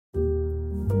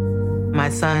my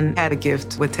son had a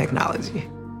gift with technology.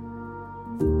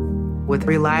 With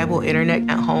reliable internet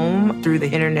at home through the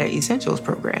Internet Essentials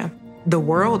program, the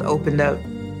world opened up.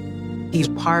 He's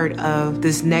part of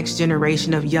this next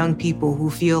generation of young people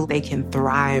who feel they can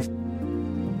thrive.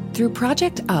 Through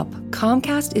Project UP,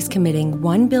 Comcast is committing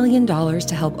 $1 billion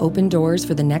to help open doors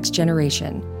for the next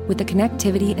generation with the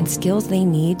connectivity and skills they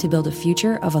need to build a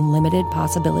future of unlimited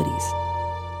possibilities.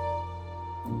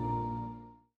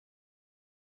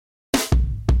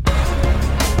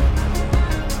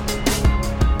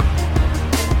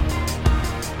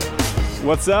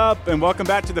 What's up, and welcome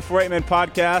back to the 48 Man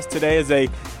Podcast. Today is a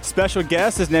special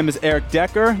guest. His name is Eric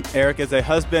Decker. Eric is a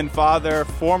husband, father,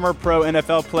 former pro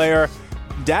NFL player,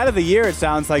 dad of the year, it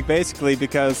sounds like, basically,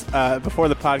 because before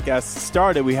the podcast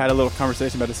started, we had a little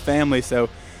conversation about his family. So,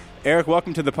 Eric,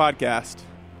 welcome to the podcast.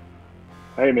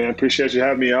 Hey, man, appreciate you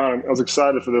having me on. I was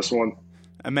excited for this one.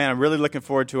 Man, I'm really looking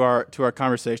forward to our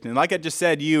conversation. And like I just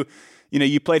said, you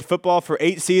played football for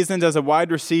 8 seasons as a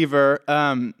wide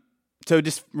receiver. So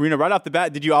just, right off the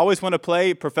bat, did you always want to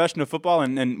play professional football,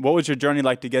 and what was your journey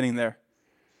like to getting there?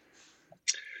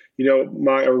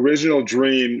 My original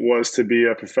dream was to be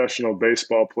a professional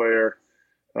baseball player.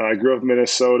 I grew up in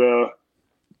Minnesota,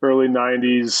 early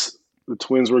 90s. The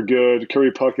Twins were good.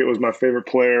 Kirby Puckett was my favorite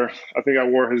player. I think I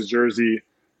wore his jersey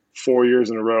 4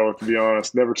 years in a row, to be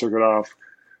honest. Never took it off.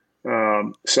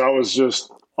 So I was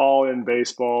just all in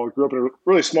baseball. Grew up in a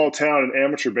really small town, and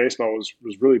amateur baseball was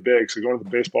really big. So going to the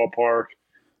baseball park,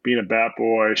 being a bat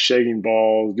boy, shaking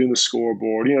balls, doing the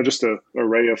scoreboard, just an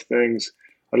array of things.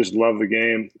 I just love the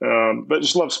game, but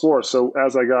just love sports. So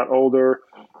as I got older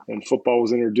and football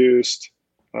was introduced,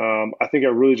 I think I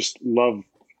really just love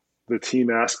the team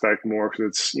aspect more, because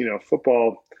it's,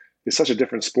 football is such a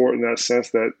different sport in that sense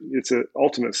that it's an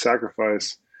ultimate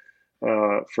sacrifice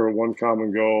for one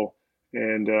common goal.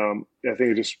 And I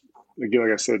think it just, again,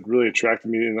 like I said, really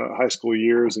attracted me in the high school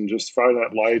years, and just Friday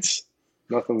Night Lights,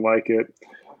 nothing like it.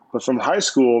 But from high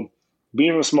school,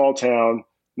 being in a small town,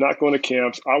 not going to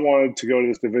camps, I wanted to go to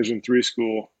this Division III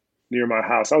school near my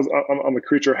house. I'm a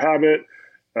creature of habit.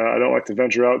 I don't like to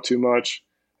venture out too much.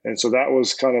 And so that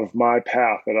was kind of my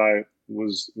path that I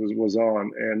was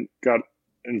on, and got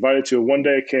invited to a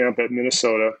one-day camp at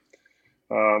Minnesota.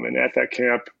 And at that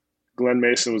camp, Glenn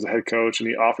Mason was the head coach, and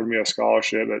he offered me a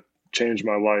scholarship that changed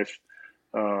my life.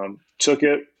 Took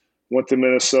it, went to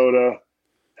Minnesota,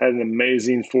 had an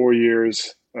amazing 4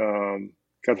 years,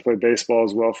 got to play baseball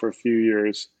as well for a few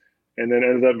years, and then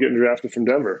ended up getting drafted from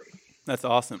Denver. That's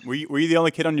awesome. Were you the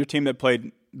only kid on your team that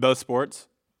played both sports?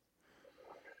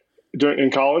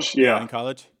 In college? Yeah. In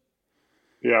college?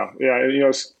 Yeah. And,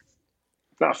 it's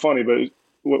not funny, but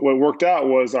what worked out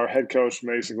was our head coach,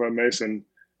 Glenn Mason,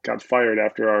 got fired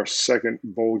after our second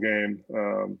bowl game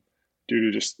due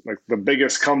to just like the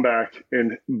biggest comeback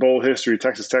in bowl history.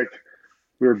 Texas Tech,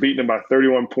 we were beating them by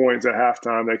 31 points at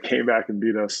halftime. They came back and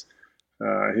beat us.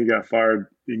 He got fired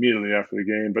immediately after the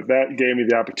game, but that gave me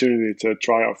the opportunity to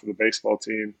try out for the baseball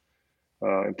team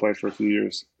and play for a few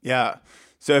years. Yeah.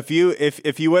 So if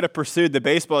you would have pursued the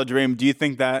baseball dream, do you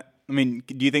think that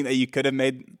you could have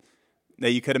made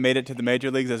it to the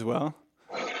major leagues as well?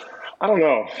 I don't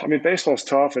know. I mean, baseball's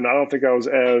tough, and I don't think I was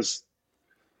as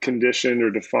conditioned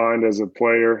or defined as a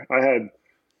player. I had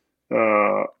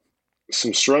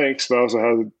some strengths, but I also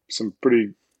had some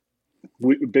pretty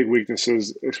big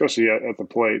weaknesses, especially at the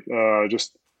plate,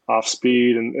 just off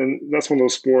speed. And that's one of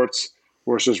those sports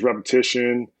where it's just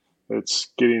repetition. It's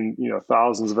getting,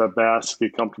 thousands of at-bats to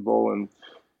get comfortable. And,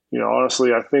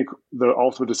 honestly, I think the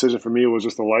ultimate decision for me was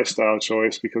just a lifestyle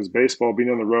choice, because baseball, being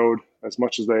on the road as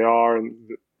much as they are, and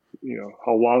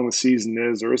how long the season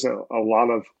is, there isn't a lot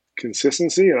of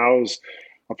consistency. And I was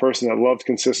a person that loved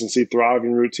consistency,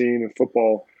 thriving routine, and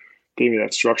football gave me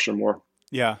that structure more.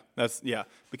 Yeah,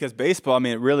 because baseball,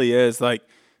 it really is like,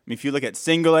 if you look at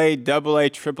single A, double A,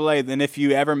 triple A, then if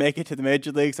you ever make it to the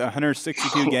major leagues,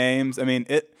 162 games.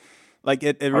 It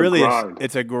really is.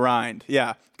 It's a grind.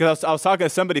 Yeah, because I was talking to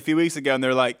somebody a few weeks ago, and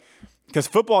they're like, because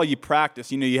football you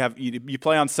practice, you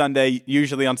play on Sunday,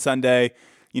 usually on Sunday.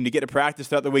 You get to practice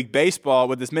throughout the week. Baseball,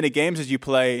 with as many games as you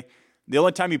play, the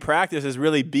only time you practice is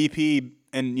really BP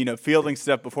and fielding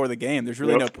stuff before the game. There's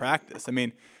really no practice. I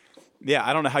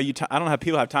don't know how I don't know how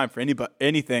people have time for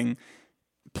anything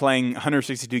playing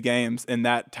 162 games in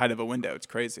that tight of a window. It's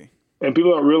crazy. And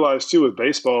people don't realize too, with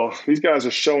baseball, these guys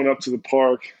are showing up to the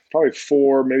park probably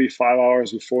 4, maybe 5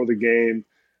 hours before the game,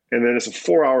 and then it's a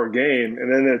 4-hour game,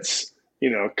 and then it's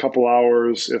a couple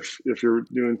hours if you're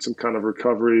doing some kind of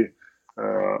recovery.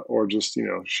 Or just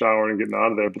showering and getting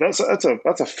out of there. But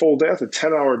that's a full day. That's a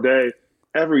 10-hour day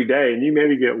every day, and you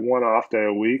maybe get one off day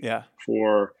a week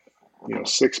for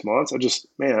 6 months.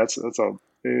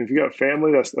 If you got a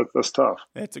family, that's tough.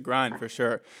 It's a grind for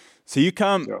sure. So you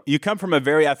come from a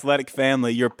very athletic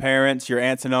family. Your parents, your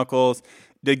aunts and uncles.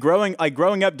 Did growing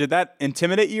up, did that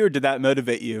intimidate you or did that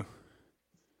motivate you?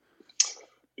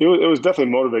 It was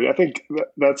definitely motivating. I think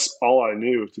that's all I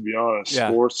knew, to be honest. Yeah.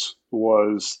 Sports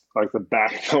was like the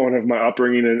backbone of my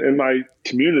upbringing, and in my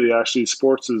community, actually,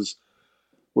 sports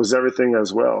was everything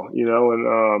as well. And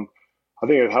I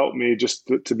think it helped me just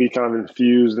to be kind of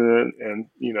infused in it, and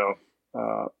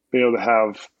being able to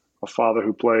have a father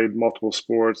who played multiple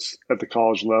sports at the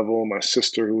college level, my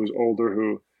sister who was older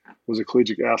who was a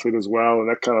collegiate athlete as well, and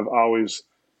that kind of always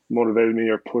motivated me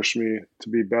or pushed me to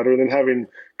be better. Than having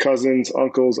cousins,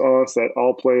 uncles, aunts that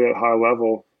all played at a high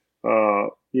level.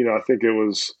 I think it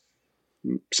was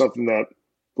something that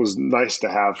was nice to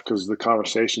have because the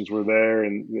conversations were there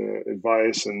and the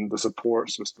advice and the support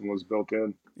system was built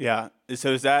in. Yeah.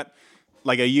 So is that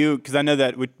because I know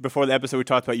that before the episode we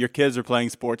talked about your kids are playing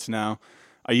sports now.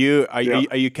 Are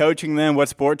you coaching them? What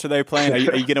sports are they playing? Are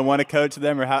you going to want to coach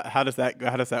them, or how does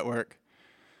that work?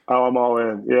 Oh, I'm all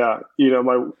in. Yeah.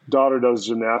 My daughter does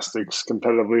gymnastics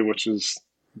competitively, which has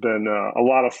been a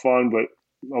lot of fun, but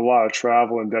a lot of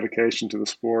travel and dedication to the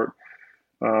sport.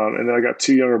 And then I got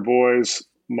 2 younger boys.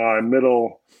 My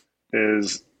middle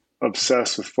is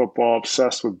obsessed with football,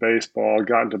 obsessed with baseball,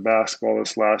 got into basketball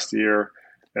this last year,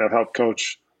 and I've helped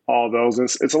coach all those. And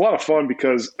it's a lot of fun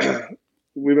because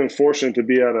we've been fortunate to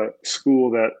be at a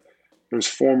school that there's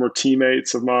former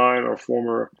teammates of mine or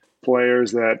former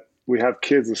players that we have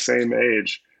kids the same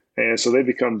age. And so they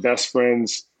become best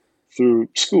friends through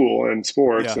school and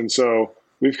sports. Yeah. And so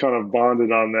we've kind of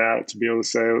bonded on that to be able to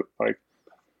say,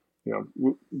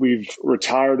 we've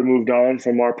retired and moved on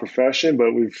from our profession,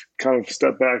 but we've kind of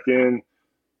stepped back in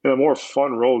a more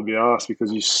fun role, to be honest,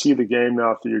 because you see the game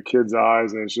now through your kids'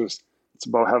 eyes, and it's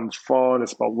about having fun.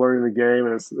 It's about learning the game.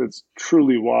 And it's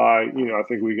truly why, I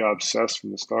think we got obsessed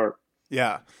from the start.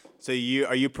 Yeah. So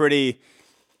are you pretty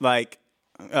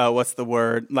what's the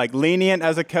word? Like lenient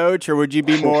as a coach, or would you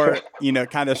be more,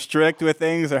 kind of strict with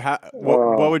things, or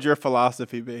what would your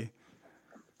philosophy be?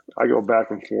 I go back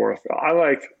and forth.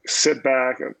 I sit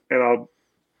back and I'll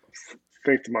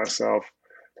think to myself,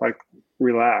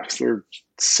 relax. They're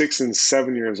 6 and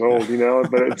 7 years old,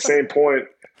 but at the same point,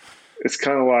 it's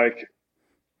kind of like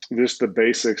just the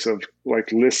basics of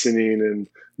listening and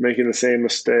making the same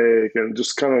mistake and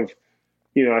just kind of,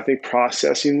 I think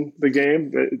processing the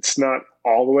game. It's not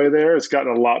all the way there. It's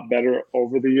gotten a lot better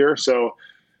over the year. So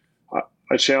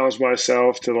I challenge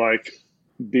myself to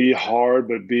be hard,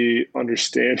 but be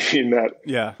understanding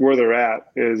that where they're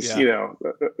at is,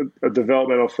 a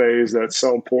developmental phase that's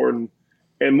so important.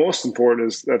 And most important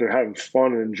is that they're having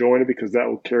fun and enjoying it, because that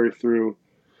will carry through,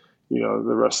 the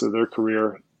rest of their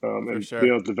career and be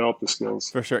able to develop the skills.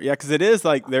 For sure. Yeah. Cause it is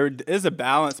there is a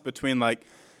balance between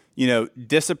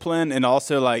discipline and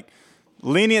also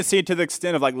leniency to the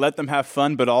extent of let them have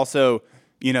fun, but also,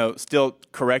 still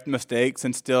correct mistakes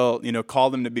and still,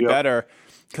 call them to be better.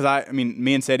 Cause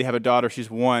me and Sadie have a daughter, she's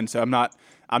 1. So I'm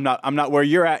not where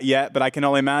you're at yet, but I can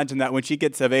only imagine that when she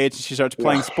gets of age and she starts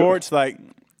playing sports,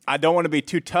 I don't want to be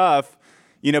too tough,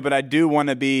 but I do want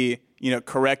to be,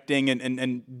 correcting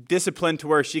and disciplined to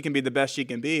where she can be the best she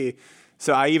can be.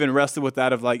 So I even wrestled with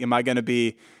that of am I going to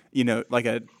be, I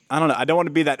don't know. I don't want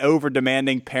to be that over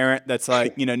demanding parent that's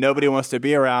nobody wants to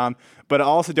be around, but I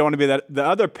also don't want to be the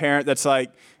other parent that's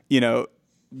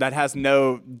that has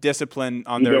no discipline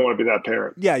on their. You don't want to be that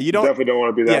parent. Yeah, you don't. Definitely don't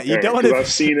want to be that parent. You don't want to. I've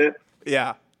seen it.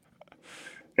 Yeah.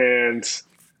 And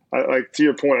to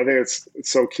your point, I think it's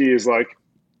so key is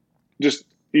just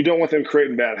you don't want them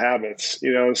creating bad habits,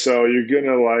 so you're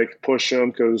gonna push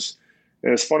them and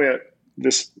it's funny.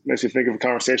 This makes me think of a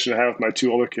conversation I had with my 2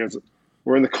 older kids.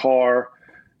 We're in the car,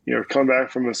 come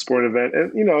back from a sporting event,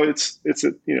 and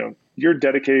you're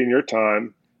dedicating your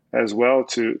time as well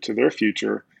to their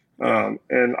future. And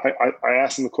I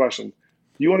asked them the question, do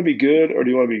you want to be good or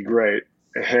do you want to be great?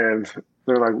 And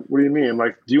they're like, what do you mean?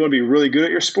 Do you want to be really good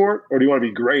at your sport or do you want to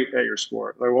be great at your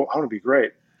sport? Well, I want to be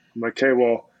great. I'm like, okay,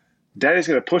 well, Daddy's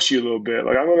going to push you a little bit.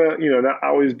 I'm going to, not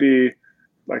always be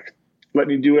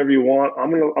letting you do whatever you want.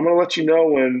 I'm going to let you know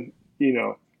when,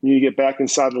 you need to get back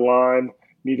inside the line,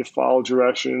 you need to follow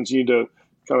directions, you need to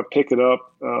kind of pick it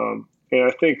up. And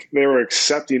I think they were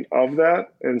accepting of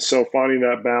that. And so finding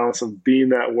that balance of being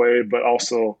that way, but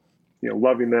also,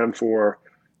 loving them for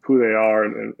who they are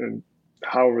and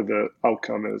however the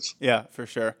outcome is. Yeah, for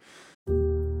sure.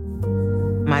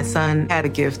 My son had a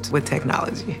gift with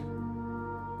technology.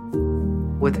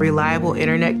 With reliable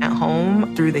internet at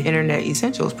home through the Internet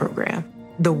Essentials program,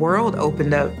 the world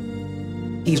opened up.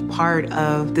 He's part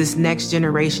of this next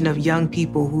generation of young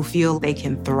people who feel they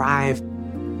can thrive.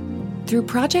 Through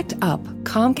Project UP,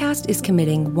 Comcast is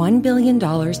committing $1 billion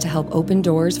to help open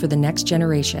doors for the next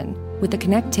generation with the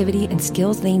connectivity and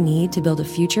skills they need to build a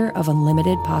future of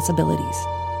unlimited possibilities.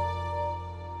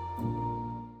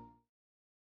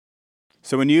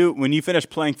 So when you finished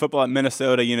playing football at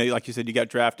Minnesota, like you said, you got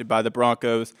drafted by the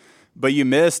Broncos, but you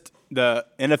missed the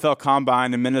NFL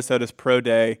Combine and Minnesota's Pro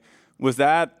Day. Was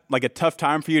that like a tough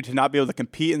time for you to not be able to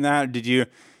compete in that? Or did you,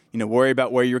 worry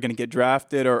about where you were going to get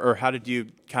drafted, or how did you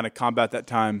kind of combat that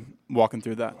time walking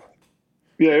through that?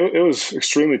 Yeah, it was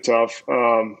extremely tough.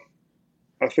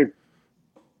 I think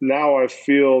now I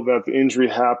feel that the injury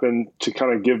happened to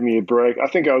kind of give me a break. I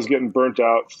think I was getting burnt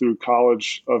out through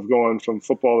college of going from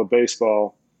football to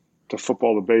baseball to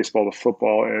football to baseball to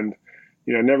football. And,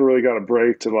 never really got a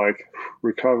break to like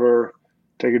recover,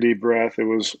 take a deep breath. It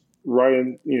was right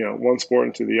in, one sport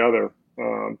into the other.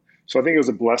 So I think it was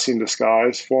a blessing in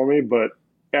disguise for me. But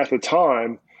at the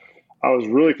time, I was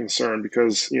really concerned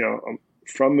because, I'm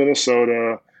from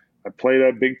Minnesota. I played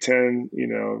at Big Ten,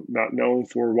 not known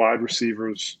for wide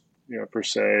receivers, per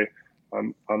se.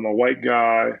 I'm a white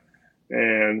guy,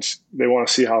 and they want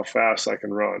to see how fast I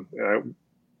can run. And I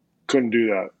couldn't do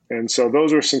that. And so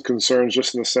those are some concerns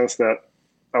just in the sense that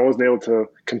I wasn't able to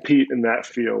compete in that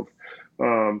field.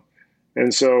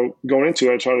 And so going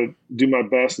into it, I try to do my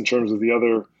best in terms of the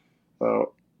other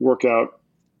workout.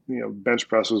 Bench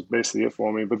press was basically it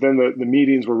for me. But then the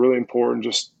meetings were really important,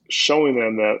 just showing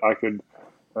them that I could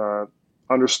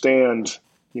understand,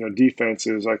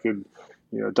 defenses. I could,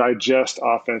 digest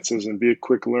offenses and be a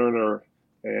quick learner.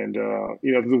 And,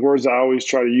 the words I always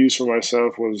try to use for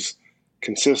myself was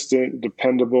consistent,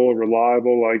 dependable,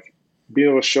 reliable. Like being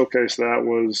able to showcase that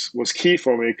was key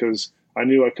for me because I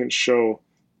knew I couldn't show,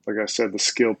 like I said, the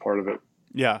skill part of it.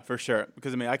 Yeah, for sure.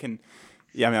 Because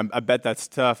I bet that's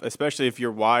tough, especially if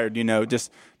you're wired,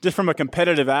 just from a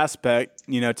competitive aspect,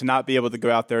 to not be able to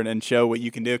go out there and show what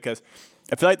you can do. Because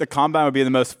I feel like the combine would be the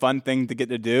most fun thing to get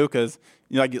to do because,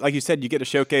 like you said, you get to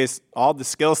showcase all the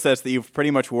skill sets that you've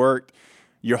pretty much worked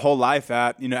your whole life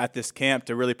at this camp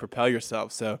to really propel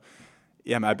yourself. So,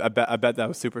 yeah, I bet that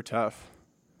was super tough.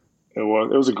 It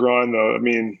was a grind, though. I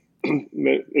mean,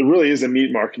 it really is a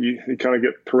meat market. You kind of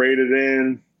get paraded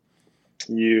in.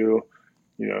 You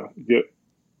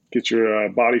get your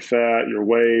body fat, your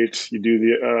weight. You do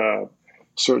the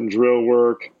certain drill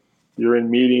work. You're in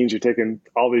meetings. You're taking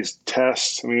all these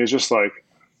tests. I mean, it's just like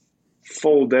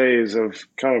full days of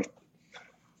kind of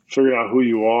figuring out who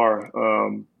you are.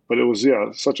 But it was,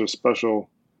 such a special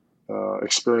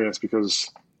experience because,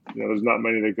 there's not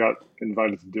many that got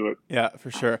invited to do it. Yeah, for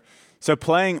sure. So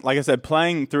playing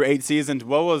through 8 seasons,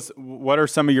 what are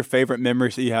some of your favorite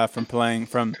memories that you have from playing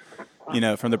from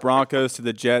the Broncos to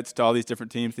the Jets to all these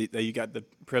different teams that you got the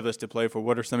privilege to play for?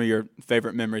 What are some of your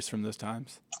favorite memories from those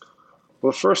times?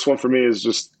 Well, the first one for me is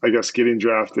just, I guess, getting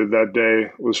drafted. That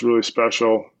day was really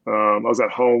special. I was at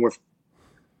home with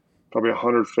probably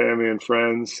 100 family and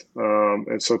friends.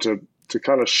 And so to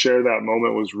kind of share that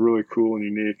moment was really cool and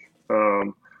unique.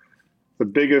 The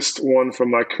biggest one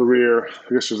from my career,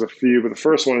 I guess there's a few, but the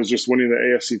first one is just winning the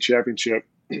AFC Championship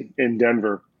in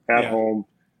Denver at home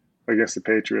against the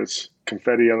Patriots.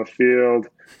 Confetti on the field,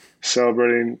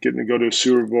 celebrating, getting to go to a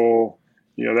Super Bowl.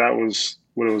 That was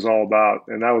what it was all about.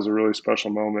 And that was a really special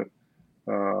moment.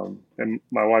 And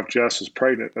my wife, Jess, was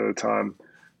pregnant at the time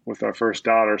with our first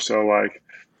daughter. So it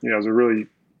was a really,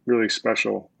 really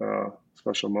special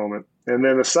moment. And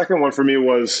then the second one for me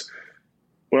was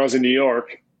when I was in New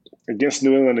York against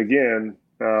New England again.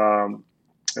 And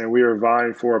we were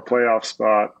vying for a playoff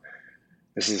spot.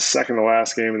 This is the second to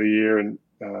last game of the year, and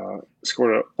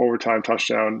scored an overtime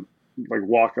touchdown, like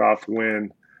walk-off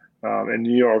win. In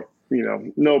New York,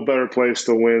 no better place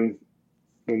to win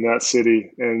than that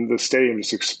city. And the stadium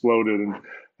just exploded. And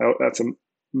that's a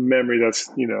memory that's,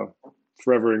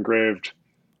 forever engraved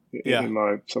in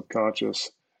my subconscious.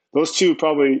 Those two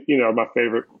probably, are my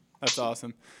favorite. That's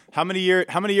awesome. How many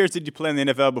years did you play in the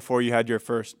NFL before you had your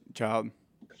first child?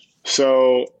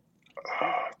 So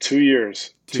 2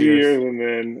 years. 2 years. And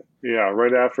then,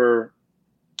 right after,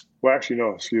 4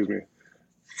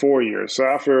 years. So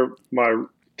after my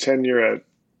tenure at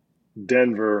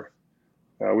Denver,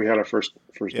 we had our first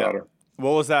daughter.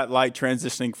 What was that like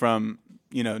transitioning from,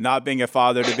 not being a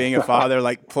father to being a father,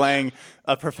 like playing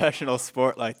a professional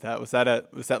sport like that? Was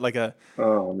that like a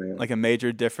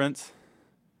major difference?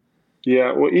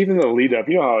 Yeah, well, even the lead up,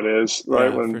 you know how it is,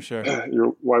 right? Yeah, when for sure.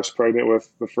 Your wife's pregnant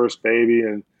with the first baby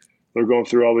and they're going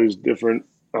through all these different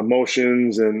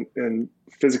emotions and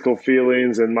physical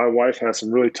feelings. And my wife has some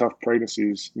really tough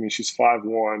pregnancies. I mean, she's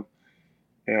 5'1",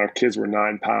 and our kids were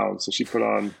 9 pounds. So she put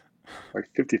on like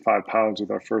 55 pounds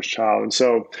with our first child. And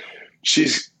so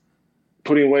she's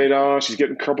putting weight on, she's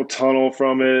getting carpal tunnel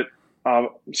from it.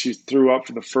 She threw up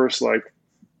for the first like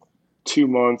 2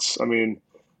 months. I mean,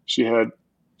 she had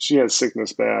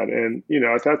sickness bad. And,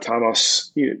 at that time I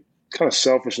was kind of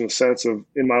selfish in the sense of,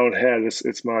 in my own head,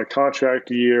 it's my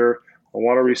contract year. I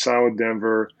want to re-sign with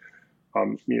Denver.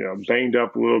 I'm, banged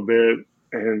up a little bit.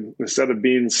 And instead of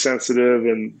being sensitive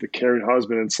and the caring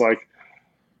husband, it's like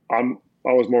I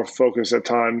was more focused at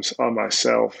times on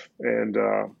myself. And,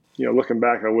 looking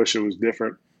back, I wish it was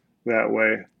different that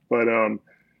way. But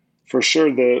for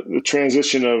sure, the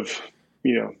transition of,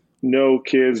 no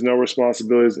kids, no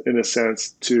responsibilities in a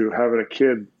sense to having a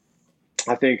kid,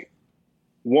 I think,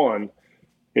 one,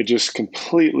 it just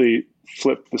completely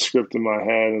flipped the script in my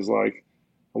head. It's like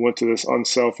I went to this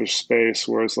unselfish space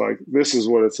where it's like, this is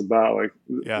what it's about. Like,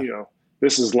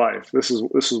 this is life. This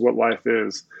is what life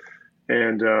is.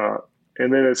 And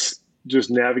then it's just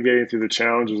navigating through the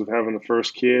challenges of having the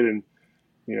first kid. And,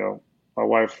 my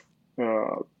wife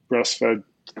breastfed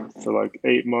for like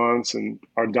 8 months, and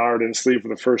our daughter didn't sleep for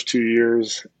the first 2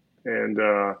 years. And,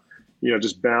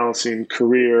 just balancing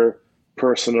career,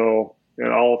 personal,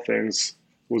 and all things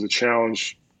was a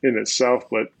challenge in itself.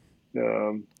 But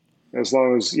as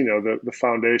long as, the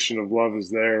foundation of love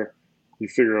is there, you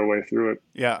figure a way through it.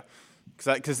 Yeah.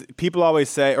 Because people always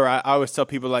say, or I always tell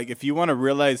people, like, if you want to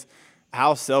realize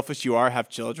how selfish you are, have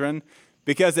children,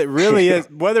 because it really is,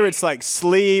 whether it's like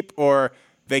sleep or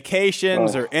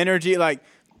vacations or energy, like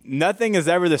nothing is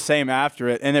ever the same after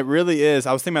it. And it really is.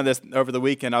 I was thinking about this over the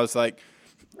weekend. I was like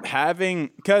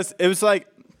because it was like,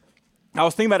 I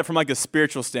was thinking about it from like a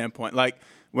spiritual standpoint. Like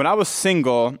when I was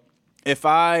single, if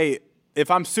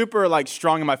I'm super like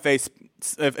strong in my face,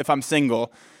 if I'm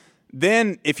single,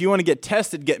 then if you want to get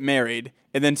tested, get married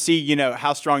and then see,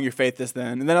 how strong your faith is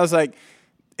then. And then I was like,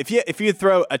 if you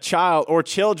throw a child or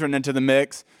children into the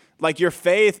mix, like your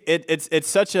faith, it's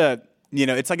such a,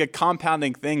 it's like a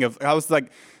compounding thing of, I was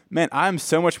like, man, I'm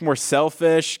so much more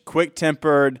selfish,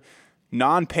 quick-tempered,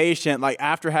 non-patient, like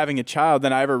after having a child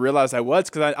than I ever realized I was,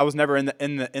 because I was never in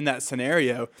that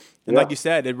scenario. And like you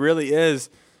said, it really is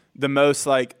the most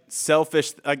like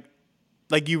selfish,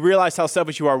 like you realize how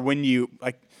selfish you are when you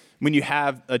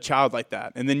have a child like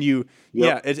that. And then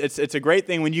it's a great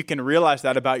thing when you can realize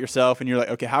that about yourself and you're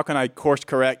like, okay, how can I course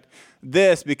correct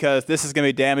this? Because this is going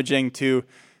to be damaging to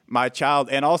my child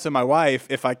and also my wife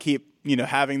if I keep,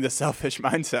 having this selfish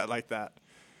mindset like that.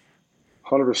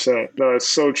 100%. No, it's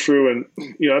so true. And,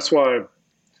 that's why I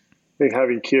think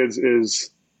having kids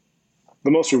is the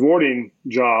most rewarding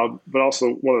job, but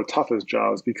also one of the toughest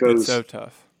jobs, because it's so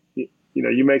tough.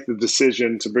 You make the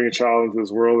decision to bring a child into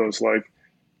this world, and it's like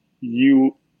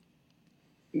you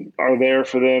are there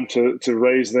for them to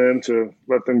raise them, to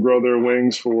let them grow their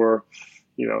wings for,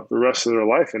 the rest of their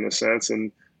life in a sense.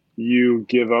 And you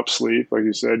give up sleep, like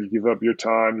you said, you give up your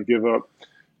time, you give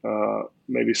up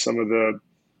maybe some of the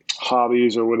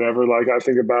hobbies or whatever. Like I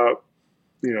think about,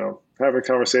 having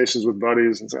conversations with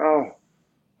buddies and say, oh,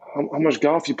 how much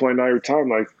golf you play now you're retired? I'm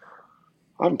like,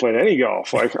 I haven't played any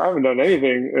golf. Like I haven't done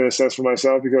anything in a sense for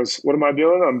myself, because what am I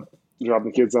doing? I'm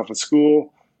dropping the kids off at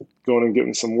school, going and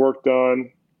getting some work done.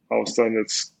 All of a sudden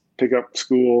it's pick up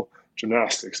school,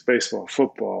 gymnastics, baseball,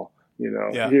 football,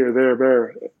 here,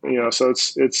 there, so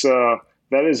it's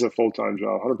that is a full-time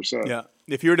job, 100%. Yeah.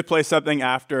 If you were to play something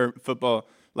after football,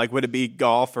 like would it be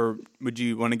golf, or would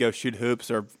you want to go shoot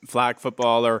hoops or flag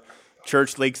football or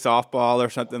church league softball or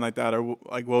something like that? Or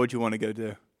like, what would you want to go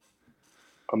do?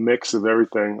 A mix of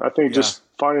everything. I think just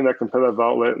finding that competitive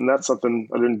outlet, and that's something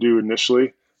I didn't do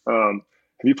initially. Have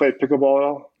you played pickleball at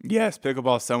all? Yes,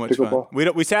 pickleball is so much fun.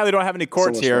 We sadly don't have any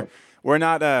courts here. Fun. We're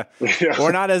not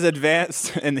we're not as advanced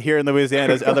here in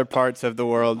Louisiana as other parts of the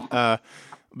world. But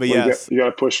yes, you got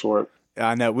to push for it.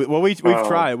 I know. We've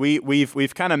tried.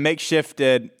 We've kind of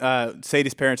makeshifted.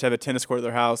 Sadie's parents have a tennis court at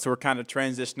their house, so we're kind of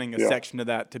transitioning a section of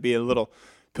that to be a little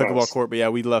pickleball court. But yeah,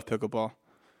 we love pickleball.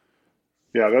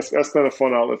 Yeah, that's been a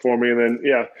fun outlet for me. And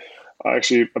then I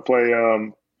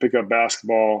play pick up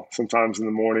basketball sometimes in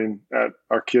the morning at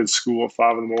our kids' school at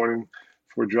 5 in before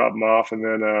we drop them off, and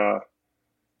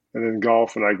then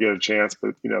golf when I get a chance.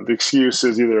 But the excuse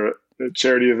is either a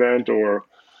charity event or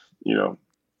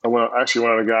I went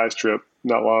on a guys trip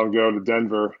not long ago to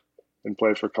Denver and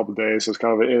played for a couple of days. So it's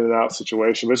kind of an in and out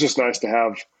situation, but it's just nice to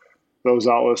have those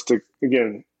outlets to,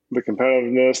 again, the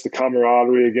competitiveness, the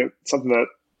camaraderie, again, something that,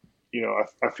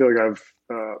 I feel like I've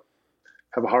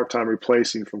have a hard time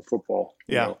replacing from football.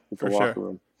 For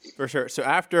sure. For sure. So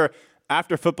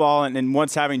after football and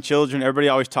once having children, everybody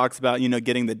always talks about,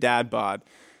 getting the dad bod.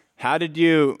 How did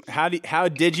you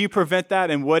prevent that,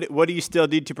 and what do you still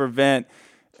need to prevent,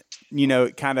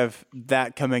 kind of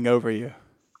that coming over you?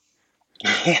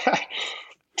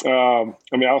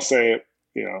 I'll say it,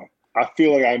 I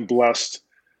feel like I'm blessed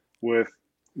with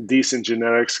decent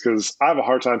genetics because I have a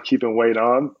hard time keeping weight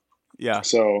on. Yeah.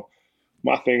 So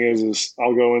my thing is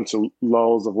I'll go into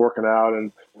lulls of working out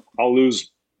and I'll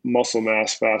lose muscle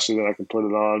mass faster than I can put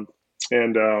it on.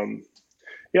 And,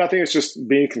 I think it's just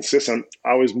being consistent,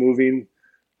 always moving,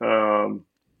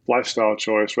 lifestyle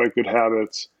choice, right? Good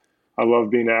habits. I love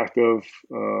being active.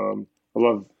 I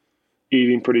love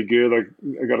eating pretty good. Like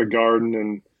I got a garden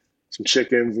and some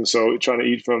chickens. And so trying to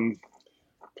eat from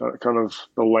kind of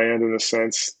the land in a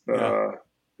sense,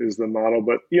 is the model.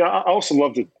 But I also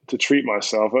love to treat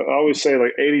myself. I always say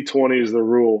like 80-20 is the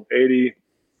rule. 80,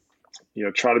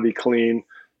 try to be clean,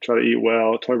 try to eat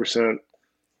well, 20%,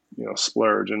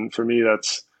 splurge. And for me,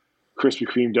 that's Krispy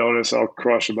Kreme donuts. I'll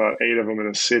crush about 8 of them in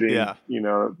a sitting. Yeah.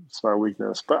 It's my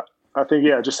weakness. But I think,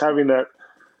 just having that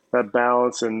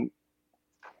balance and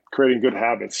creating good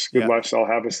habits, good lifestyle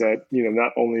habits that,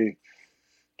 not only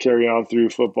carry on through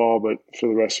football, but for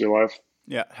the rest of your life.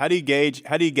 Yeah. How do you gauge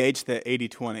the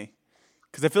 80-20?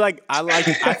 Because I feel like I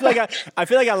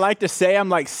like to say I'm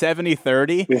like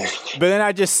 70-30, but then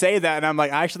I just say that and I'm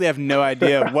like, I actually have no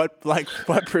idea what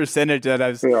percentage that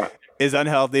is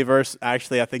unhealthy versus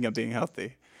actually I think I'm being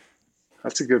healthy.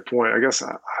 That's a good point. I guess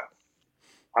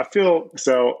I feel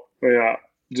so.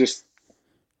 Just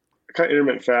kind of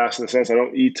intermittent fast in the sense I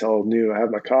don't eat till noon. I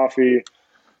have my coffee,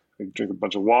 I drink a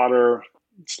bunch of water,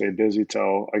 stay busy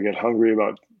till I get hungry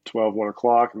about 12, 1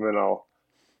 o'clock, and then I'll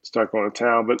start going to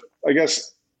town. But I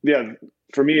guess,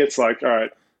 for me, it's like, all right,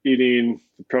 eating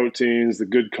the proteins, the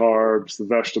good carbs, the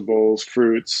vegetables,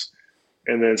 fruits,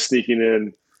 and then sneaking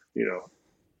in,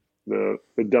 the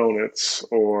donuts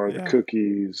or the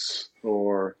cookies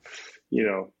or,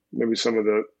 maybe some of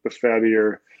the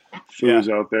fattier foods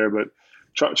out there. But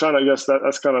trying to, I guess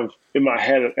that's kind of in my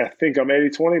head. I think I'm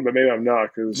 80-20, but maybe I'm not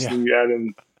because when you add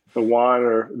in the wine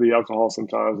or the alcohol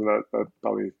sometimes, and that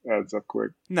probably adds up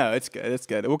quick. No, it's good. It's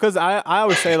good. Well, because I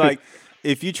always say like,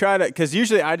 if you try to, because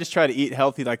usually I just try to eat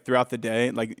healthy like throughout the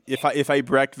day. Like if I eat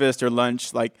breakfast or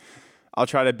lunch, like I'll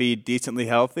try to be decently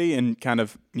healthy and kind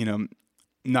of,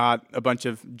 not a bunch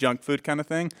of junk food kind of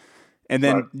thing. And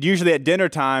then usually at dinner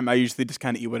time, I usually just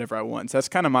kind of eat whatever I want. So that's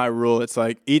kind of my rule. It's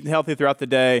like eating healthy throughout the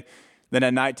day. Then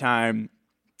at nighttime,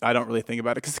 I don't really think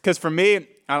about it. Because for me,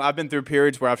 I've been through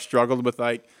periods where I've struggled with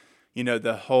like,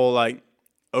 the whole like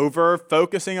over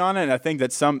focusing on it. And I think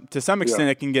that to some extent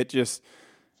it can get just,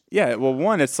 well,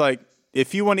 one, it's like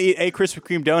if you want to eat 8 Krispy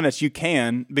Kreme donuts, you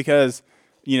can because,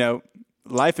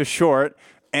 life is short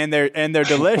and they're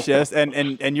delicious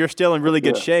and you're still in really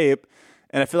good shape.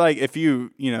 And I feel like if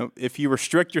you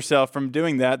restrict yourself from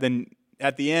doing that, then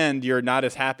at the end, you're not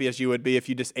as happy as you would be if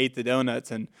you just ate the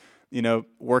donuts and,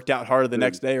 worked out harder the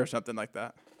next day or something like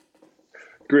that.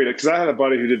 Great, because I had a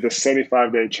buddy who did the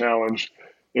 75-day challenge.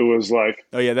 It was like,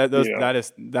 that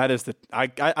is the I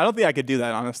don't think I could do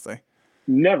that, honestly.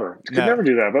 Could never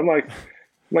do that. But I'm like,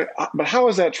 but how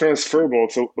is that transferable?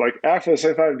 So like after the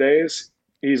 75 days,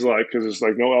 he's like, because it's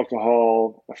like no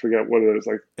alcohol. I forget what it is.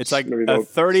 Like it's like a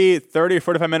 30 or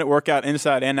 45 minute workout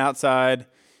inside and outside.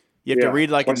 You have to read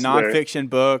like a nonfiction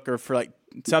book or for like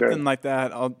something like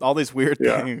that. All these weird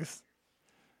things.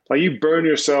 Like you burn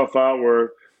yourself out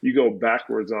where you go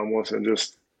backwards almost and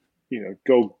just,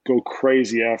 go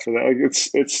crazy after that. Like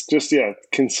it's just,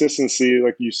 consistency.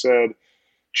 Like you said,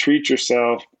 treat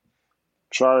yourself,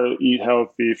 try to eat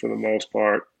healthy for the most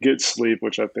part, get sleep,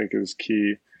 which I think is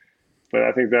key. But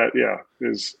I think that,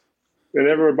 is, and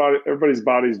everybody's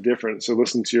body is different. So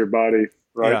listen to your body,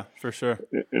 right? Yeah, for sure.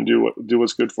 And do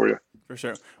what's good for you. For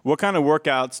sure. What kind of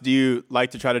workouts do you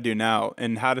like to try to do now?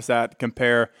 And how does that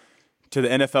compare to the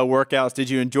NFL workouts? Did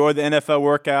you enjoy the NFL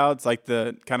workouts, like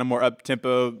the kind of more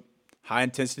up-tempo,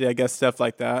 high-intensity, I guess, stuff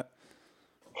like that?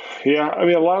 Yeah, I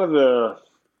mean, a lot of the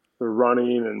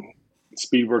running and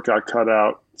speed work got cut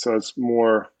out. So it's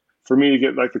more, for me to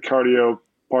get like the cardio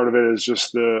part of it is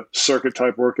just the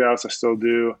circuit-type workouts I still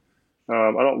do.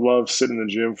 I don't love sitting in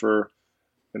the gym for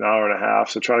an hour and a half,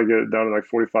 so try to get it done in like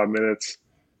 45 minutes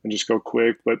and just go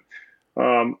quick. But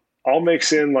I'll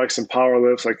mix in like some power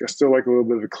lifts. Like I still like a little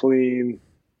bit of a clean,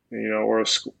 or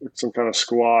some kind of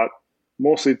squat.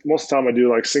 Most of the time I do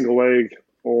like single leg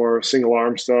or single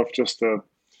arm stuff just to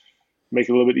make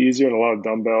it a little bit easier, and a lot of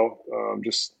dumbbell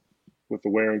just with the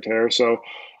wear and tear. So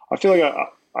I feel like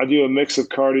I do a mix of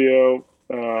cardio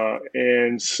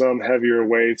and some heavier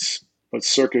weights, but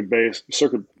circuit based.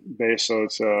 So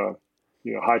it's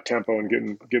high tempo and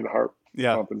getting the heart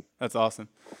pumping. That's awesome.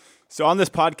 So on this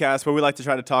podcast, what we like to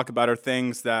try to talk about are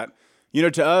things that,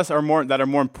 to us are more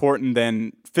important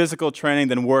than physical training,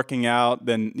 than working out,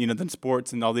 than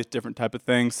sports and all these different type of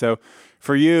things. So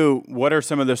for you, what are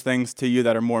some of those things to you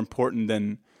that are more important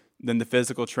than the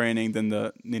physical training, than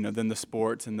the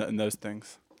sports and those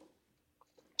things?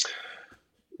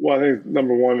 Well, I think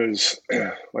number one is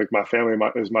like my family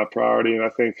is my priority. And I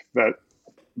think that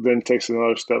then takes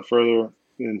another step further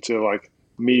into like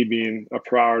me being a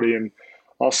priority. And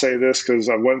I'll say this because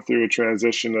I went through a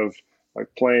transition of like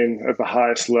playing at the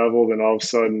highest level. Then all of a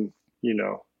sudden,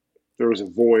 there was a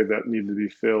void that needed to be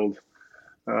filled.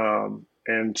 And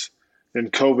then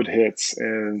COVID hits.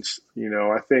 And,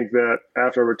 I think that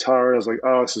after I retired, I was like,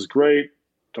 oh, this is great.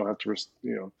 Don't have to,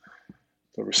 to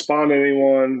respond to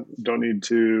anyone. Don't need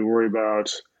to worry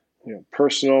about,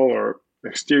 personal or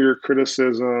exterior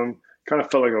criticism. Kind of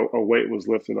felt like a weight was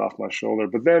lifted off my shoulder.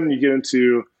 But then you get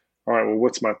into, all right, well,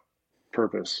 what's my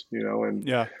purpose? And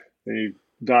you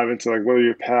dive into like, what are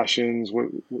your passions?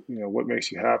 What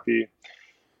makes you happy?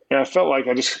 And I felt like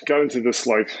I just got into this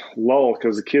like lull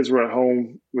because the kids were at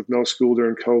home with no school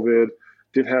during COVID.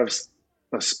 Didn't have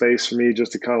a space for me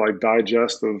just to kind of like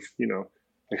digest of,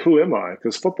 like, who am I?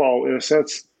 Because football, in a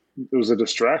sense, it was a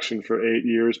distraction for 8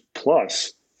 years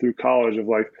plus through college of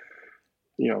like,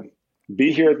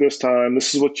 be here at this time.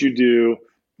 This is what you do.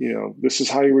 This is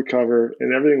how you recover.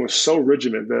 And everything was so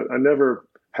regiment that I never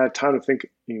had time to think,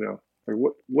 like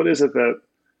what is it that,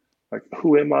 like,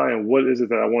 who am I and what is it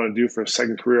that I want to do for a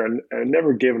second career? And I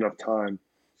never gave enough time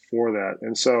for that.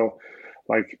 And so,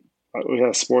 like, we had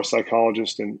a sports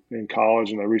psychologist in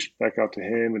college, and I reached back out to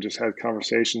him and just had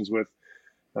conversations with,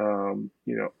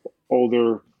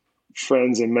 older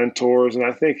friends and mentors. And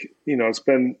I think, it's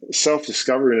been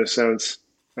self-discovery in a sense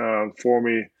for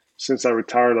me since I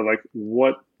retired of like,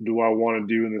 what do I want to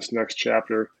do in this next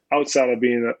chapter outside of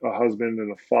being a husband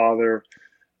and a father,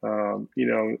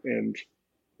 and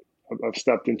I've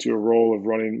stepped into a role of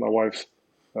running my wife's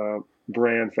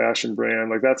fashion brand.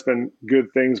 Like, that's been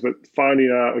good things, but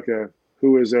finding out, okay,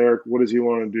 who is Eric? What does he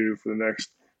want to do for the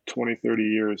next 20, 30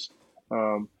 years?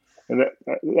 And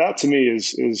that to me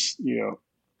is,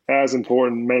 as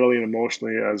important mentally and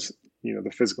emotionally as,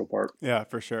 the physical part. Yeah,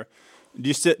 for sure. Do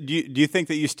you think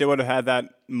that you still would have had that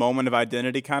moment of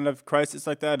identity kind of crisis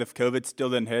like that if COVID still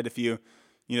didn't hit? If you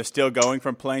still going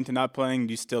from playing to not playing,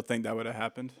 do you still think that would have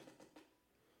happened?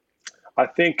 I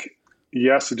think,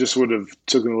 yes, it just would have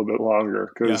taken a little bit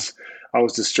longer because I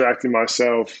was distracting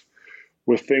myself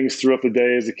with things throughout the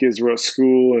day as the kids were at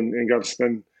school and got to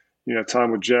spend,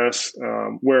 time with Jess.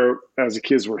 Where as the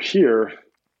kids were here,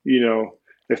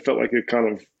 it felt like it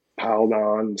kind of piled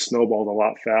on and snowballed a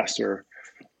lot faster.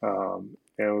 And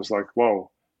it was like, whoa,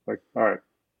 like, all right,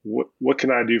 what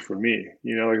can I do for me?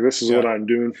 Like, this is what I'm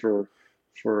doing for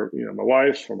my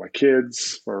wife, for my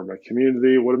kids, for my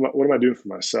community. What am I doing for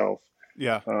myself?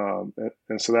 Yeah.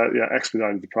 And so that,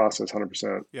 expedited the process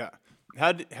 100%. Yeah.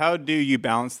 How do you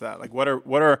balance that? Like, what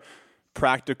are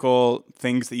practical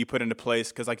things that you put into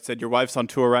place? Because like I said, your wife's on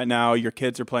tour right now. Your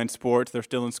kids are playing sports. They're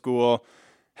still in school.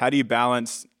 How do you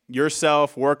balance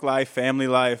yourself, work life, family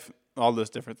life, all those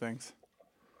different things?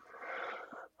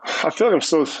 I feel like I'm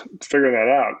still figuring that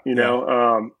out.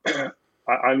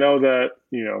 I know that,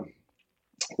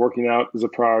 working out is a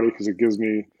priority because it gives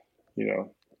me,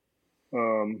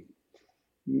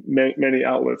 many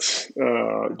outlets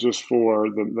just for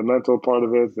the mental part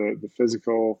of it, the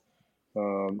physical,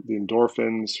 the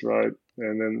endorphins, right?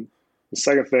 And then the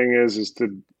second thing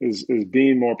is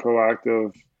being more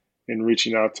proactive in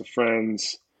reaching out to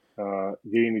friends,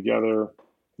 getting together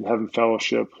and having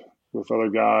fellowship with other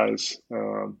guys.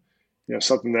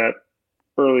 Something that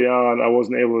early on I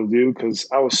wasn't able to do because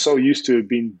I was so used to it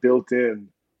being built in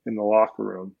the locker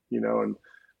room, and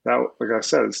that, like I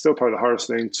said, it's still probably the hardest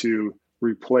thing to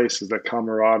replace is that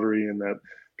camaraderie and that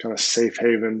kind of safe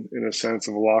haven in a sense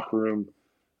of a locker room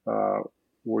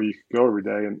where you can go every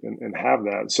day and have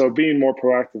that. So being more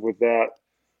proactive with that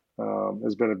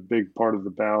has been a big part of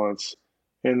the balance.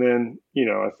 And then,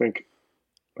 I think,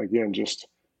 again, just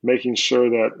making sure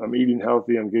that I'm eating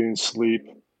healthy, I'm getting sleep,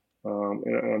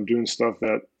 and I'm doing stuff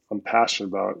that I'm passionate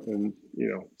about and,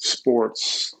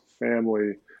 sports,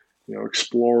 family,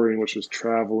 exploring, which is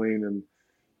traveling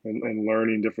and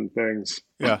learning different things.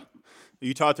 Yeah.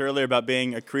 You talked earlier about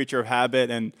being a creature of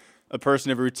habit and a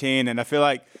person of routine. And I feel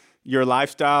like your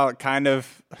lifestyle kind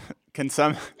of can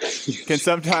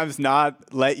sometimes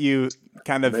not let you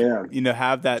kind of,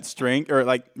 have that strength or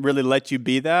like really let you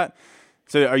be that.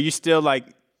 So are you still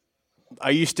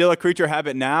a creature of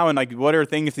habit now? And like, what are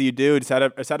things that you do? Is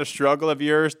that a struggle of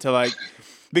yours to like,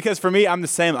 because for me, I'm the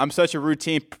same. I'm such a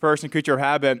routine person, creature of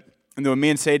habit. And then when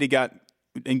me and Sadie got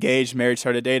engaged, married,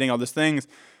 started dating, all those things,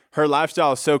 her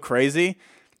lifestyle is so crazy.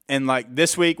 And like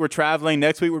this week we're traveling,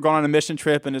 next week we're going on a mission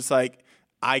trip, and it's like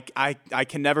I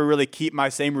can never really keep my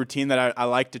same routine that I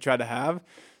like to try to have.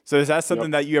 So is that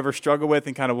something that you ever struggle with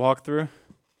and kind of walk through?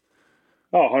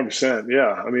 Oh, 100%.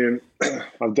 Yeah. I mean,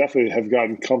 I definitely have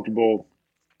gotten comfortable,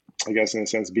 I guess, in a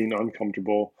sense, being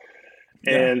uncomfortable.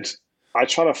 Yeah. And I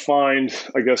try to find,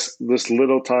 I guess, this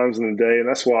little times in the day. And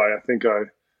that's why I think I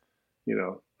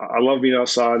love being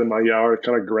outside in my yard. It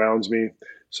kind of grounds me.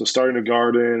 So starting a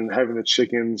garden, having the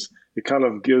chickens, it kind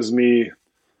of gives me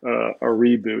a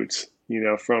reboot,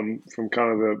 from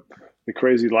kind of the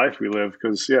crazy life we live.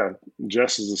 Because,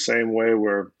 Jess is the same way,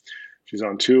 where she's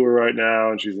on tour right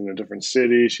now and she's in a different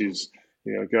city. She's,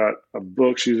 got a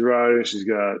book she's writing. She's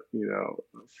got, a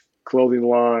clothing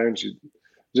line. She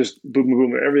just boom,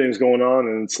 boom, boom. Everything's going on.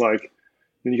 And it's like,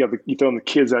 then you throw in the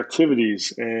kids'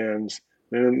 activities and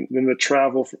then the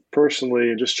travel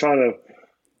personally, and just trying to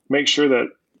make sure that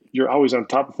you're always on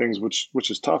top of things, which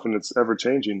is tough, and it's ever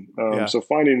changing. So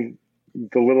finding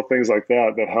the little things like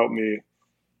that help me,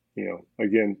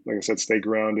 again, like I said, stay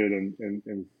grounded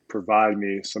and provide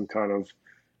me some kind of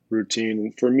routine.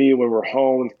 And for me, when we're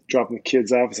home, dropping the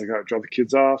kids off, it's like, all right, drop the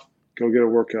kids off, go get a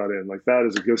workout in. Like that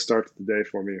is a good start to the day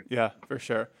for me. Yeah, for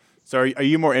sure. So are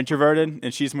you more introverted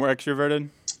and she's more extroverted?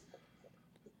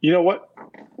 You know what?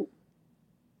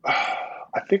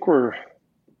 I think we're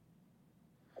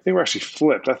actually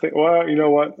flipped. I think, well, you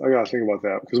know what? I got to think about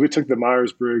that because we took the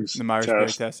Myers-Briggs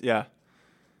test. Yeah.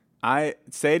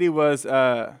 Sadie was,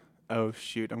 I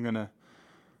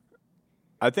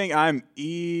think I'm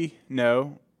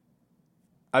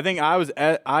I think I was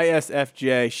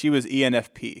ISFJ. She was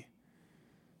ENFP.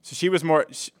 So she was more,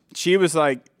 she was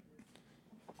like,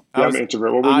 I'm an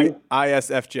introvert. What were you?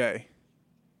 ISFJ.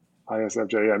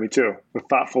 ISFJ, yeah, me too. The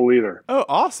thoughtful leader. Oh,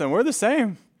 awesome. We're the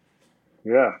same.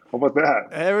 Yeah. How about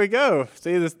that? There we go.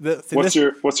 See this. What's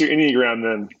your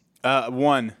Enneagram then?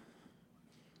 1.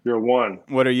 You're a 1.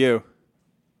 What are you?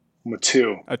 I'm a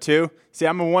 2. A 2? See,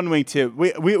 I'm a 1 wing 2.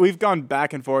 We've gone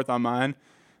back and forth on mine.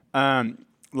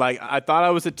 Like I thought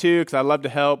I was a 2 because I love to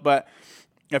help, but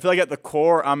I feel like at the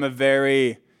core I'm a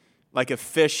very like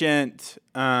efficient.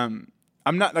 I'm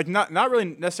not really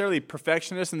necessarily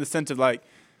perfectionist in the sense of like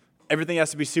everything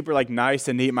has to be super like nice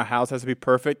and neat. My house has to be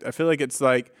perfect. I feel like it's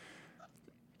like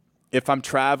if I'm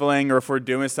traveling or if we're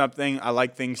doing something, I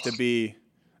like things to be.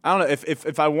 I don't know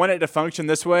if I want it to function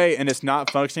this way and it's not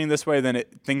functioning this way, then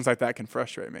things like that can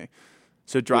frustrate me.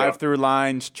 So drive-through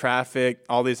lines, traffic,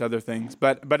 all these other things.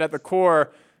 But at the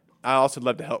core, I also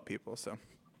love to help people. So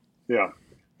yeah,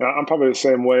 I'm probably the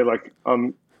same way. Like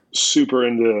I'm super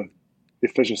into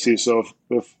efficiency. So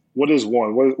if what is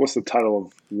 1? What's the title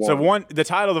of 1? So the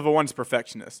title of a 1 is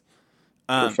perfectionist.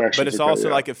 But it's also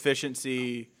like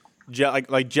efficiency,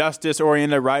 like justice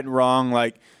oriented, right and wrong.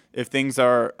 Like if things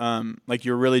are like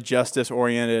you're really justice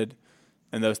oriented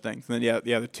and those things. And then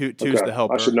the two's the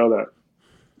helper. I should know that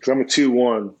because I'm a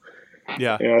 2-1.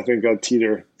 Yeah, and I think I'd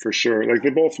teeter for sure. Like they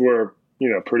both were,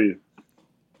 pretty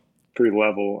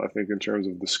level, I think, in terms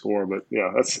of the score. But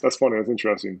yeah, that's funny. That's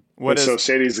interesting. So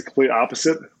Sadie's the complete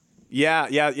opposite.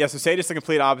 Yeah. So Sadie's the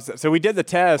complete opposite. So we did the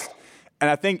test, and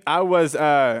I think I was,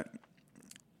 what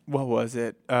was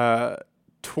it?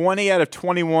 20 out of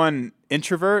 21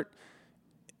 introvert.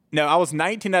 No, I was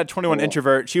 19 out of 21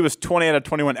 introvert. She was 20 out of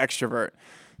 21 extrovert.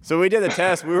 So we did the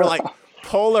test. We were like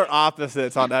polar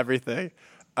opposites on everything.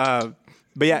 But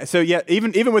yeah, so yeah,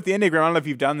 even with the Enneagram, I don't know if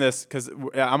you've done this because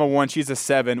I'm a 1, she's a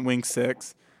 7, wing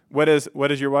 6. What is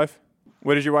your wife?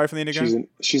 What is your wife in the Enneagram?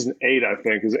 She's an 8, I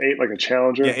think. Is 8 like a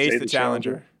challenger? Yeah, 8's the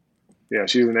challenger. Yeah,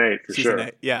 she's an 8 for sure. An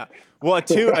 8, yeah. Well,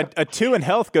 a 2 in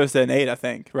health goes to an 8, I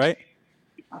think, right?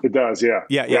 It does, yeah.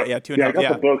 Yeah. 2 in health. I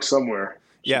got the book somewhere.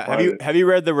 Yeah. Have you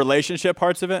read the relationship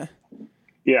parts of it?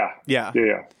 Yeah.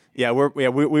 Yeah, we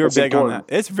were big on that.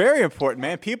 It's very important,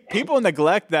 man. People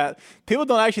neglect that. People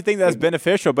don't actually think that's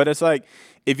beneficial, but it's like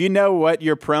if you know what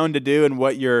you're prone to do and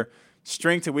what your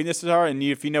strengths and weaknesses are, and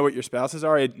if you know what your spouses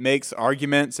are, it makes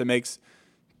arguments, it makes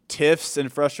tiffs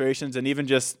and frustrations, and even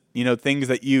just things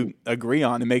that you agree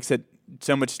on. It makes it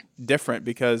so much different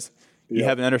because you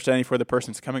have an understanding for where the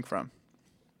person's coming from.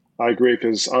 I agree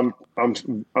because I'm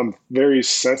very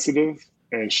sensitive,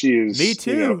 and she is. Me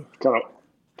too. Kind of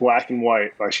black and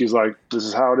white. Like she's like, this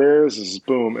is how it is. This is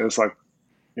boom. And it's like,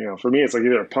 for me, it's like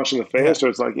either a punch in the face or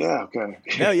it's like, yeah, okay.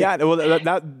 No, yeah. Well,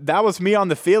 that was me on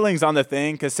the feelings on the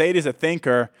thing because Sadie's a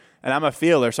thinker and I'm a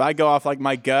feeler. So I go off like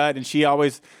my gut, and she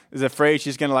always is afraid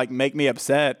she's gonna like make me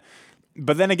upset.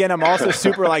 But then again, I'm also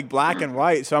super like black and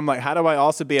white. So I'm like, how do I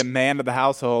also be a man of the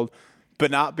household,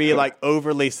 but not be like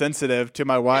overly sensitive to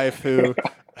my wife who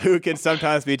can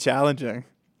sometimes be challenging.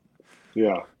 Yeah.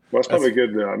 Well, that's probably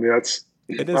good though. I mean, I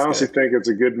honestly think it's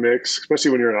a good mix,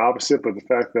 especially when you're an opposite, but the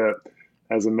fact that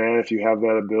as a man, if you have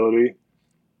that ability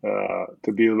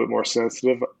to be a little bit more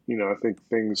sensitive, I think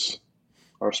things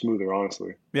are smoother,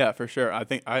 honestly. Yeah, for sure. I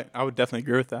think I would definitely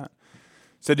agree with that.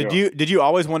 So did you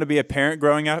always want to be a parent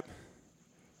growing up?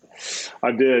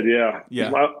 I did, yeah.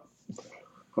 Yeah.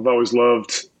 I've always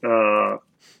loved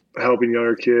helping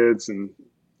younger kids, and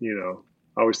I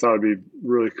always thought it'd be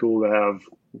really cool to have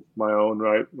my own,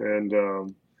 right?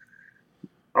 And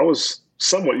I was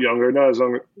somewhat younger, not as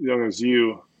young as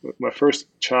you. My first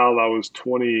child, I was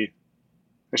 20.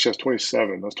 Actually, I was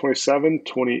 27. I was 27,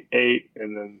 28,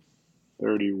 and then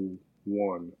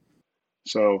 31.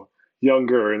 So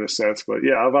younger in a sense, but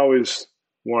yeah, I've always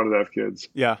wanted to have kids.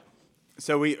 Yeah.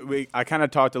 So I kind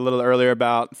of talked a little earlier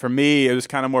about, for me, it was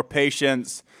kind of more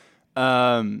patience,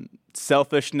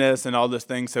 selfishness, and all those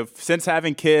things. So since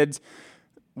having kids,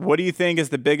 what do you think is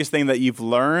the biggest thing that you've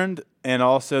learned, and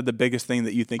also the biggest thing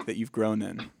that you think that you've grown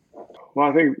in? Well,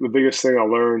 I think the biggest thing I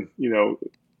learned,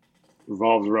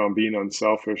 revolves around being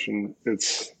unselfish, and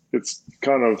it's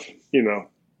kind of,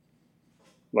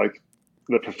 like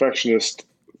the perfectionist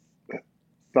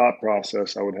thought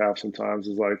process I would have sometimes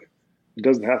is like, it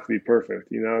doesn't have to be perfect,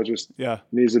 it just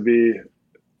needs to be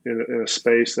in a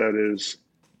space that is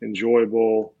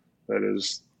enjoyable, that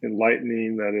is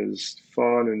enlightening, that is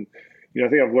fun. And, I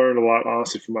think I've learned a lot,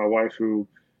 honestly, from my wife, who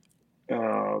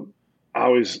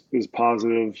always is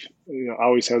positive,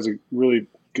 always has a really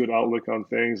good outlook on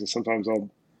things. And sometimes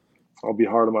I'll be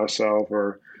hard on myself,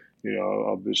 or,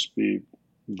 I'll just be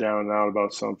down and out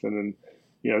about something.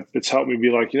 And, it's helped me be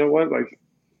like,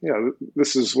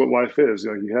 this is what life is.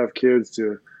 You have kids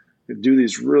to do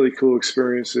these really cool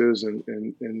experiences,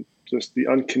 and just the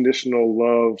unconditional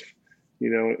love,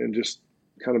 and just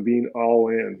kind of being all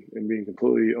in and being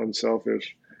completely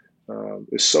unselfish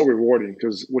is so rewarding,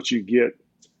 because what you get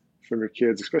from your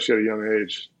kids, especially at a young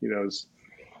age, is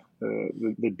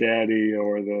the daddy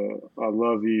or the I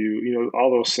love you, all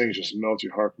those things just melt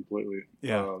your heart completely.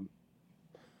 Yeah.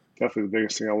 Definitely the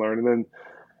biggest thing I learned. And then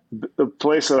the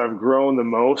place that I've grown the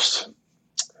most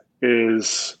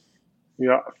is,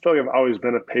 I feel like I've always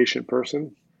been a patient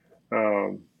person,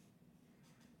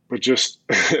 but just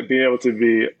being able to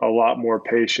be a lot more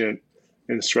patient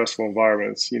in stressful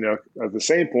environments. At the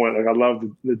same point, like I love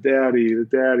the daddy,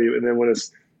 and then when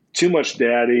it's too much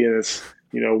daddy, and it's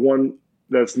one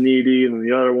that's needy, and then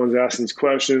the other one's asking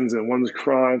questions, and one's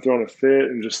crying, throwing a fit,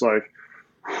 and just like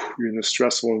you're in this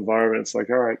stressful environment. It's like,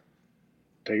 all right,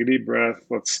 take a deep breath.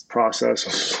 Let's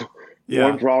process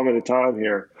one problem at a time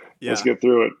here. Yeah. Let's get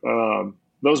through it.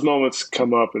 Those moments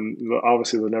come up, and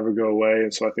obviously they'll never go away.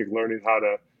 And so I think learning how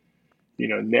to,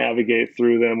 navigate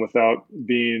through them without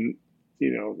being,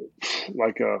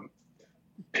 like a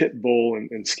pit bull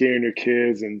and scaring your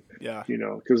kids, and,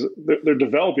 because they're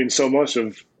developing so much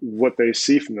of what they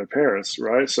see from their parents,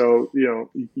 right? So,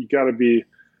 you got to be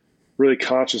really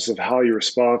conscious of how you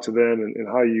respond to them, and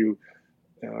how you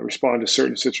respond to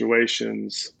certain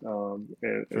situations, and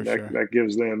that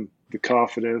gives them the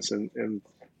confidence and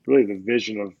really the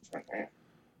vision of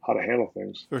how to handle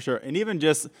things. For sure. And even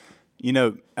just,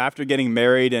 after getting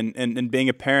married and being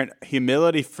a parent,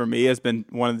 humility for me has been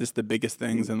one of just the biggest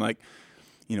things. And like,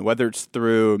 whether it's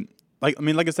through, like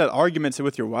I said, arguments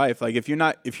with your wife, like if you're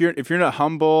not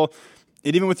humble,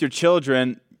 and even with your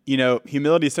children,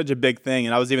 humility is such a big thing.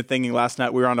 And I was even thinking last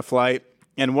night, we were on a flight,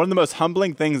 and one of the most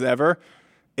humbling things ever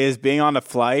is being on a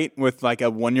flight with like a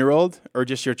 1-year-old or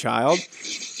just your child.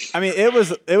 I mean,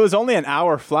 it was only an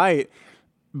hour flight,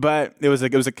 but it was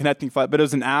a connecting flight, but it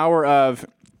was an hour of,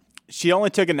 she only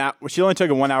took a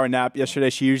 1-hour nap yesterday.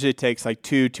 She usually takes like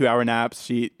 2-hour naps.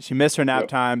 She missed her nap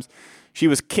times. She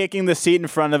was kicking the seat in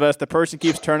front of us. The person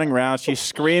keeps turning around. She's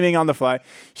screaming on the flight.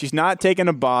 She's not taking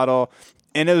a bottle.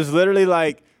 And it was literally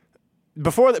like,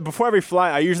 before every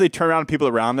flight, I usually turn around to people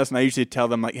around us, and I usually tell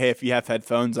them like, "Hey, if you have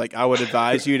headphones, like I would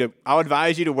advise you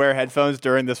to wear headphones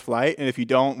during this flight, and if you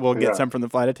don't, we'll get some from the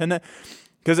flight attendant."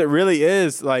 Because it really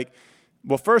is like,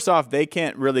 well, first off, they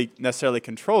can't really necessarily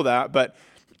control that, but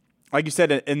like you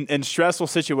said, in stressful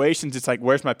situations, it's like,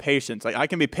 where's my patience? Like I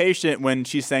can be patient when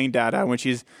she's saying "dada," when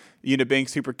she's being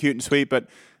super cute and sweet, but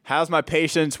how's my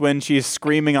patience when she's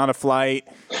screaming on a flight?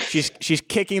 She's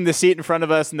kicking the seat in front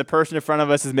of us, and the person in front of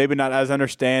us is maybe not as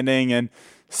understanding. And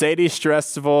Sadie's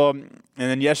stressful. And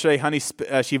then yesterday, honey,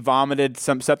 she vomited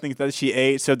something that she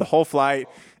ate. So the whole flight,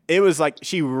 it was like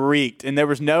she reeked, and there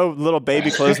was no little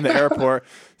baby clothes in the airport.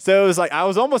 So it was like I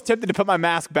was almost tempted to put my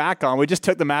mask back on. We just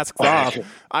took the masks off.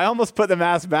 I almost put the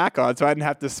mask back on so I didn't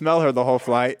have to smell her the whole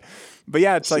flight. But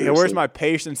yeah, it's Seriously. Like, where's my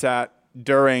patience at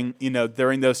during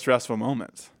those stressful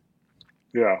moments?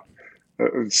 Yeah,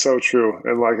 it's so true.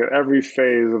 And like at every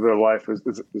phase of their life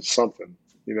is something,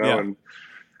 and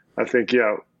I think,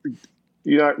 you're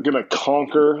not going to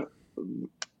conquer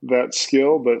that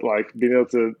skill, but like being able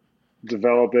to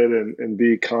develop it and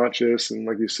be conscious and,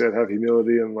 like you said, have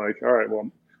humility and like, all right, well,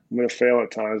 I'm going to fail at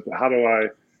times, but how do I,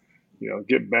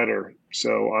 get better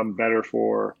so I'm better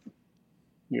for,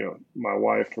 my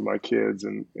wife, for my kids,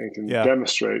 and can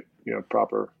demonstrate,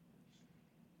 proper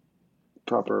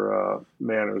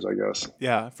manners, I guess.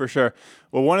 Yeah, for sure.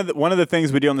 Well, one of the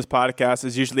things we do on this podcast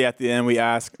is usually at the end we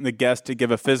ask the guest to give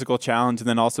a physical challenge and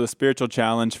then also a spiritual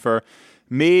challenge for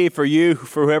me, for you,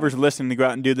 for whoever's listening to go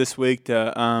out and do this week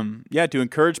to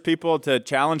encourage people, to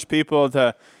challenge people,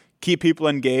 to keep people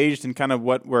engaged in kind of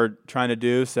what we're trying to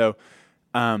do. So,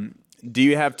 do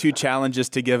you have 2 challenges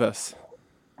to give us?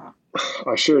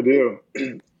 I sure do.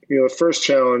 The first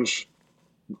challenge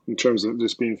in terms of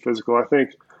just being physical, I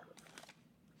think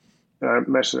I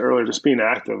mentioned earlier, just being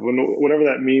active. Whatever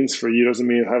that means for you, doesn't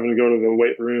mean having to go to the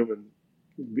weight room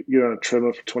and get on a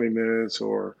treadmill for 20 minutes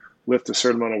or lift a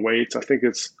certain amount of weights. I think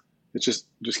it's just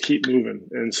keep moving.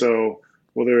 And so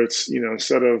whether it's,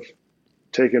 instead of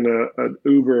taking an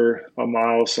Uber a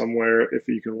mile somewhere, if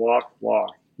you can walk.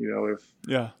 If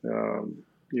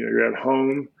you're at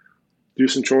home, do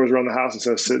some chores around the house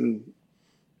instead of sitting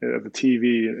at the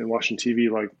TV and watching TV.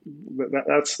 Like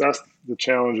that's the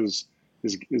challenge is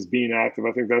being active.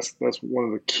 I think that's one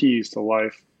of the keys to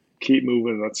life. Keep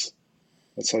moving. That's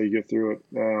how you get through it.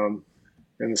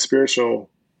 And the spiritual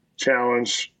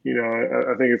challenge,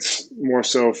 I think it's more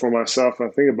so for myself. I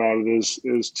think about it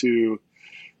is to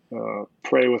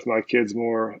pray with my kids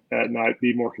more at night,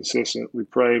 be more consistent. We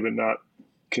pray, but not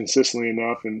consistently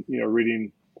enough. And,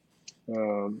 reading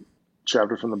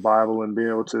chapter from the Bible and being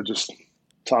able to just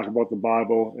talk about the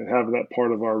Bible and have that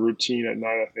part of our routine at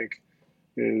night, I think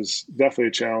is definitely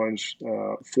a challenge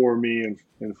for me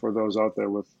and for those out there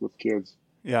with kids.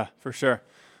 Yeah, for sure.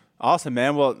 Awesome,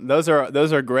 man. Well, those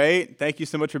are great. Thank you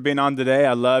so much for being on today.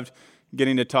 I loved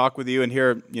getting to talk with you and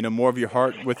hear, more of your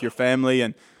heart with your family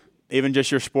and even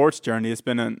just your sports journey. It's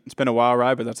been a wild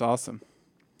ride, but that's awesome.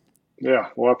 Yeah.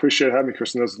 Well, I appreciate having me,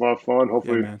 Kristen. It was a lot of fun.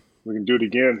 Hopefully we can do it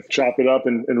again. Chop it up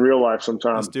in real life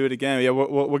sometime. Let's do it again. Yeah,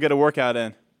 we'll get a workout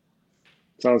in.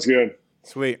 Sounds good.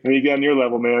 Sweet. I need to get on your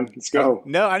level, man. Let's go.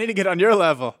 No, I need to get on your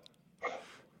level.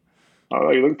 I don't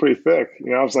know. You look pretty thick.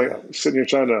 I was like sitting here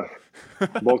trying to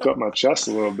bulk up my chest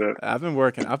a little bit. I've been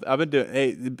working. I've been doing.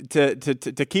 Hey,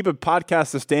 to keep a podcast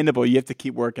sustainable, you have to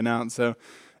keep working out. So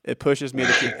it pushes me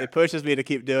to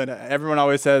keep doing it. Everyone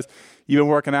always says you've been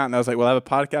working out, and I was like, well, I have a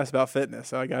podcast about fitness,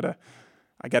 so I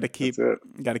gotta keep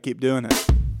doing it.